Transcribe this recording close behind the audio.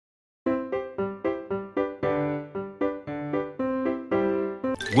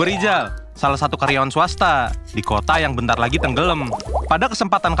gue Rizal, salah satu karyawan swasta di kota yang bentar lagi tenggelam. Pada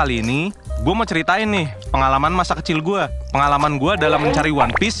kesempatan kali ini, gue mau ceritain nih pengalaman masa kecil gue. Pengalaman gue dalam mencari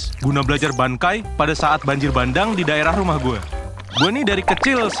One Piece guna belajar bankai pada saat banjir bandang di daerah rumah gue. Gue nih dari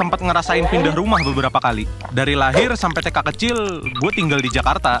kecil sempat ngerasain pindah rumah beberapa kali. Dari lahir sampai TK kecil, gue tinggal di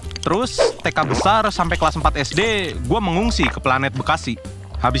Jakarta. Terus TK besar sampai kelas 4 SD, gue mengungsi ke planet Bekasi.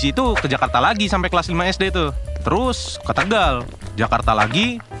 Habis itu ke Jakarta lagi sampai kelas 5 SD tuh. Terus ke Tegal, Jakarta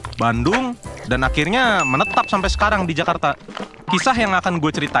lagi, Bandung, dan akhirnya menetap sampai sekarang di Jakarta. Kisah yang akan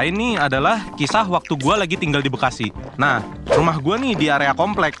gue ceritain nih adalah kisah waktu gue lagi tinggal di Bekasi. Nah, rumah gue nih di area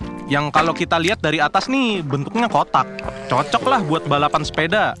komplek, yang kalau kita lihat dari atas nih bentuknya kotak. Cocok lah buat balapan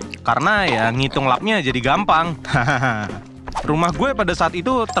sepeda, karena ya ngitung lapnya jadi gampang. Rumah gue pada saat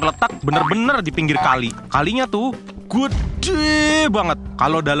itu terletak bener-bener di pinggir kali. Kalinya tuh gede banget.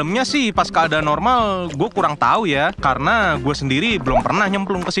 Kalau dalamnya sih pas keadaan normal gue kurang tahu ya, karena gue sendiri belum pernah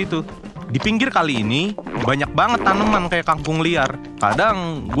nyemplung ke situ. Di pinggir kali ini banyak banget tanaman kayak kangkung liar.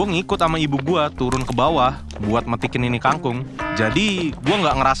 Kadang gue ngikut sama ibu gue turun ke bawah buat metikin ini kangkung. Jadi gue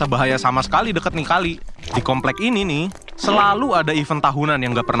nggak ngerasa bahaya sama sekali deket nih kali. Di komplek ini nih selalu ada event tahunan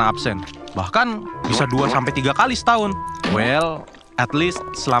yang nggak pernah absen. Bahkan bisa 2-3 kali setahun. Well, at least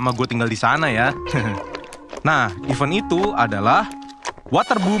selama gue tinggal di sana ya. Nah, event itu adalah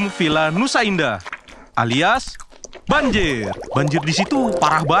Waterboom Villa Nusa Indah, alias banjir. Banjir di situ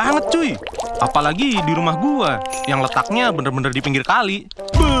parah banget cuy. Apalagi di rumah gua yang letaknya bener-bener di pinggir kali.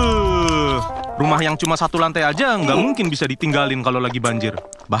 Beuh, rumah yang cuma 1 lantai aja nggak mungkin bisa ditinggalin kalau lagi banjir.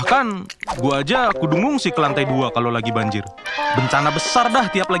 Bahkan gua aja kudu ngungsi ke lantai 2 kalau lagi banjir. Bencana besar dah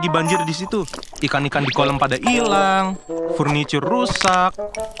tiap lagi banjir di situ. Ikan-ikan di kolam pada hilang, furniture rusak,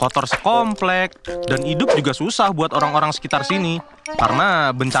 kotor sekomplek, dan hidup juga susah buat orang-orang sekitar sini karena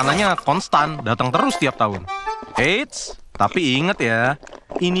bencananya konstan, datang terus tiap tahun. Eits, tapi inget ya,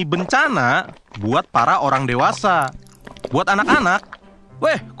 ini bencana buat para orang dewasa. Buat anak-anak,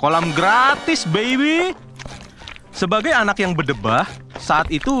 weh, kolam gratis baby. Sebagai anak yang berdebah, saat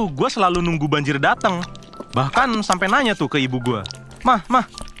itu gue selalu nunggu banjir datang. Bahkan sampai nanya tuh ke ibu gue, Mah,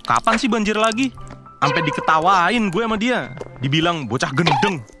 kapan sih banjir lagi? Sampai diketawain gue sama dia. Dibilang bocah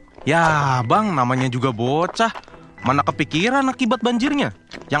gendeng. Ya bang, namanya juga bocah. Mana kepikiran akibat banjirnya.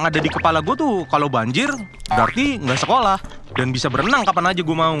 Yang ada di kepala gue tuh kalau banjir berarti nggak sekolah dan bisa berenang kapan aja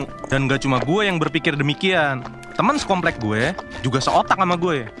gue mau. Dan gak cuma gue yang berpikir demikian. Teman sekomplek gue juga seotak sama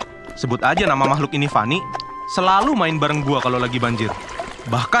gue. Sebut aja nama makhluk ini Fani. Selalu main bareng gue kalau lagi banjir.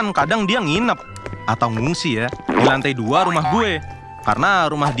 Bahkan kadang dia nginep atau ngungsi ya di lantai 2 rumah gue. Karena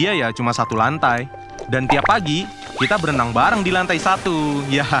rumah dia ya cuma 1 lantai. Dan tiap pagi kita berenang bareng di lantai 1.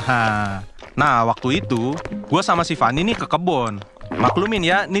 Ya. Nah, waktu itu, gue sama si Fani nih ke kebun. Maklumin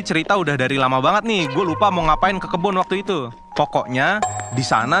ya, ini cerita udah dari lama banget nih. Gue lupa mau ngapain ke kebun waktu itu. Pokoknya, di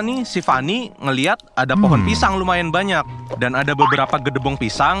sana nih si Fani ngeliat ada pohon pisang lumayan banyak. Dan ada beberapa gedebong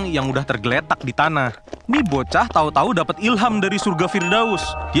pisang yang udah tergeletak di tanah. Nih bocah tahu-tahu dapat ilham dari surga Firdaus.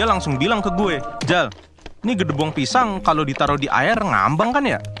 Dia langsung bilang ke gue, Jal, ini gedebong pisang kalau ditaruh di air ngambang kan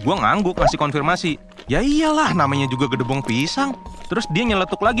ya? Gue ngangguk ngasih konfirmasi. Ya iyalah, namanya juga gedebong pisang. Terus dia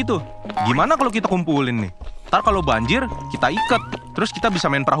nyeletuk lagi tuh, gimana kalau kita kumpulin nih? Ntar kalau banjir, kita ikat. Terus kita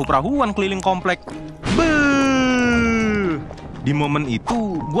bisa main perahu-perahuan keliling komplek. Beuh. Di momen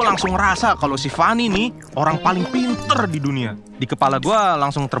itu, gue langsung ngerasa kalau si Fani nih orang paling pinter di dunia. Di kepala gue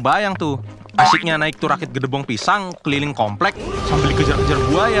langsung terbayang tuh, asiknya naik tuh rakit gedebong pisang keliling komplek sambil dikejar-kejar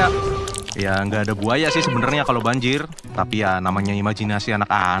buaya. Ya nggak ada buaya sih sebenarnya kalau banjir, tapi ya namanya imajinasi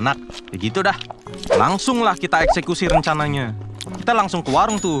anak-anak. Ya gitu dah. Langsung lah kita eksekusi rencananya. Kita langsung ke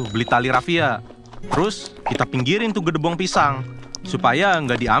warung tuh beli tali rafia. Terus kita pinggirin tuh gedebong pisang supaya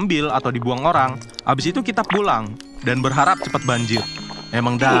nggak diambil atau dibuang orang. Abis itu kita pulang dan berharap cepat banjir.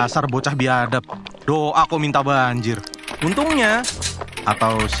 Emang dasar bocah biadab. Doa kok minta banjir. Untungnya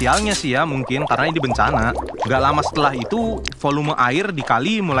atau sialnya sih ya mungkin karena ini bencana, gak lama setelah itu volume air di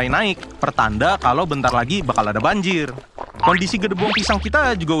kali mulai naik, pertanda kalau bentar lagi bakal ada banjir. Kondisi gedebong pisang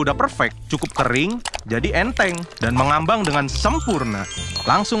kita juga udah perfect, cukup kering, jadi enteng dan mengambang dengan sempurna.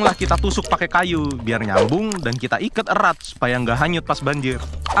 Langsunglah kita tusuk pakai kayu biar nyambung dan kita ikat erat supaya nggak hanyut pas banjir.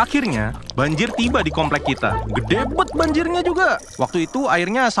 Akhirnya banjir tiba di komplek kita. Gede banget banjirnya juga. Waktu itu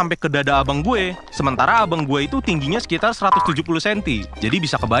airnya sampai ke dada abang gue. Sementara abang gue itu tingginya sekitar 170 cm. Jadi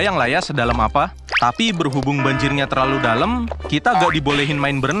bisa kebayang lah ya sedalam apa. Tapi berhubung banjirnya terlalu dalam, kita gak dibolehin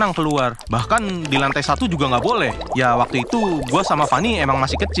main berenang keluar. Bahkan di lantai 1 juga gak boleh. Ya waktu itu gue sama Fanny emang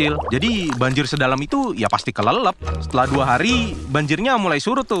masih kecil. Jadi banjir sedalam itu ya pasti kelelep. Setelah 2 hari, banjirnya mulai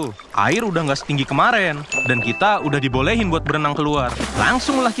surut tuh. Air udah gak setinggi kemarin. Dan kita udah dibolehin buat berenang keluar.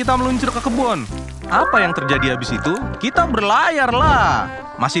 Langsunglah kita meluncur ke kebun. Apa yang terjadi habis itu? Kita berlayar lah.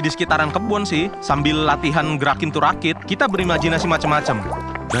 Masih di sekitaran kebun sih. Sambil latihan gerakin tuh rakit, kita berimajinasi macam-macam.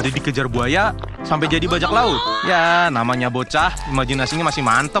 Dari dikejar buaya sampai jadi bajak laut. Ya, namanya bocah, imajinasinya masih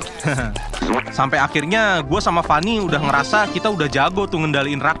mantep. Sampai akhirnya gue sama Fanny udah ngerasa kita udah jago tuh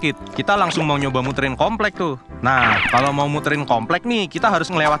ngendaliin rakit. Kita langsung mau nyoba muterin komplek tuh. Nah, kalau mau muterin komplek nih, kita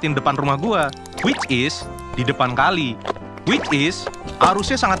harus ngelewatin depan rumah gue, which is di depan kali. Which is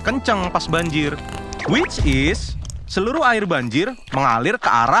arusnya sangat kenceng pas banjir. Which is seluruh air banjir mengalir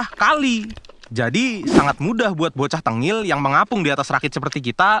ke arah kali. Jadi sangat mudah buat bocah tengil yang mengapung di atas rakit seperti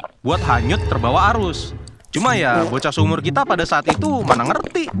kita buat hanyut terbawa arus. Cuma ya bocah seumur kita pada saat itu mana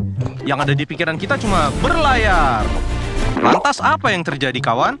ngerti. Yang ada di pikiran kita cuma berlayar. Lantas apa yang terjadi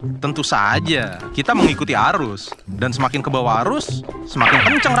kawan? Tentu saja kita mengikuti arus. Dan semakin ke bawah arus, semakin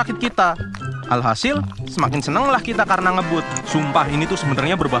kencang rakit kita. Alhasil semakin senenglah kita karena ngebut. Sumpah ini tuh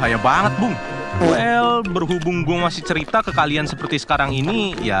sebenarnya berbahaya banget Bung. Well, berhubung gue masih cerita ke kalian seperti sekarang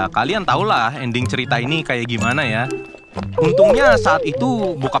ini, ya kalian tahulah ending cerita ini kayak gimana ya. Untungnya saat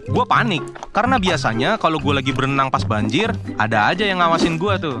itu bokap gue panik. Karena biasanya kalau gue lagi berenang pas banjir, ada aja yang ngawasin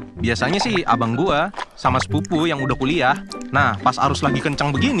gue tuh. Biasanya sih abang gue sama sepupu yang udah kuliah. Nah, pas arus lagi kencang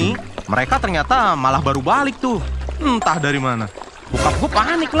begini, mereka ternyata malah baru balik tuh. Entah dari mana. Bokap gue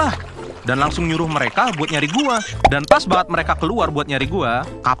panik lah. Dan langsung nyuruh mereka buat nyari gua. Dan pas banget mereka keluar buat nyari gua,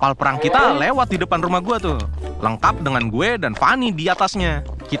 kapal perang kita lewat di depan rumah gua tuh. Lengkap dengan gue dan Fanny di atasnya.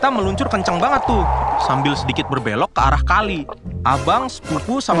 Kita meluncur kenceng banget tuh, sambil sedikit berbelok ke arah kali. Abang,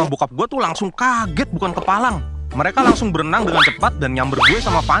 sepupu, sama bokap gua tuh langsung kaget bukan kepalang. Mereka langsung berenang dengan cepat dan nyamber gue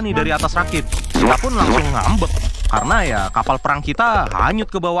sama Fanny dari atas rakit. Kita pun langsung ngambek. Karena ya kapal perang kita hanyut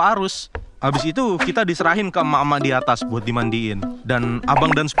ke bawah arus. Habis itu kita diserahin ke emak-emak di atas buat dimandiin. Dan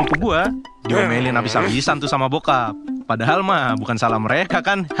abang dan sepupu gue diomelin habis-habisan tuh sama bokap. Padahal mah bukan salah mereka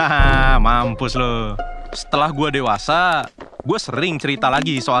kan. Haha, mampus lo. Setelah gue dewasa, gue sering cerita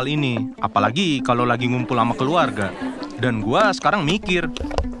lagi soal ini. Apalagi kalau lagi ngumpul sama keluarga. Dan gue sekarang mikir,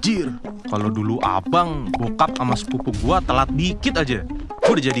 jir, kalau dulu abang, bokap sama sepupu gue telat dikit aja,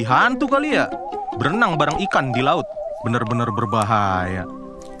 gue udah jadi hantu kali ya. Berenang bareng ikan di laut, bener-bener berbahaya.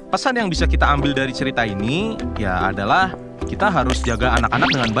 Pesan yang bisa kita ambil dari cerita ini ya adalah kita harus jaga anak-anak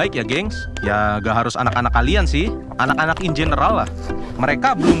dengan baik ya gengs. Ya gak harus anak-anak kalian sih, anak-anak in general lah.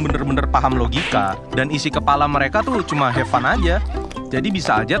 Mereka belum bener-bener paham logika dan isi kepala mereka tuh cuma have fun aja. Jadi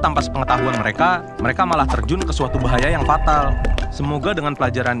bisa aja tanpa sepengetahuan mereka malah terjun ke suatu bahaya yang fatal. Semoga dengan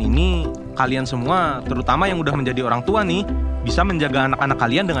pelajaran ini kalian semua, terutama yang udah menjadi orang tua nih, bisa menjaga anak-anak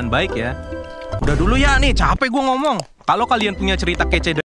kalian dengan baik ya. Udah dulu ya nih, capek gue ngomong. Kalau kalian punya cerita kece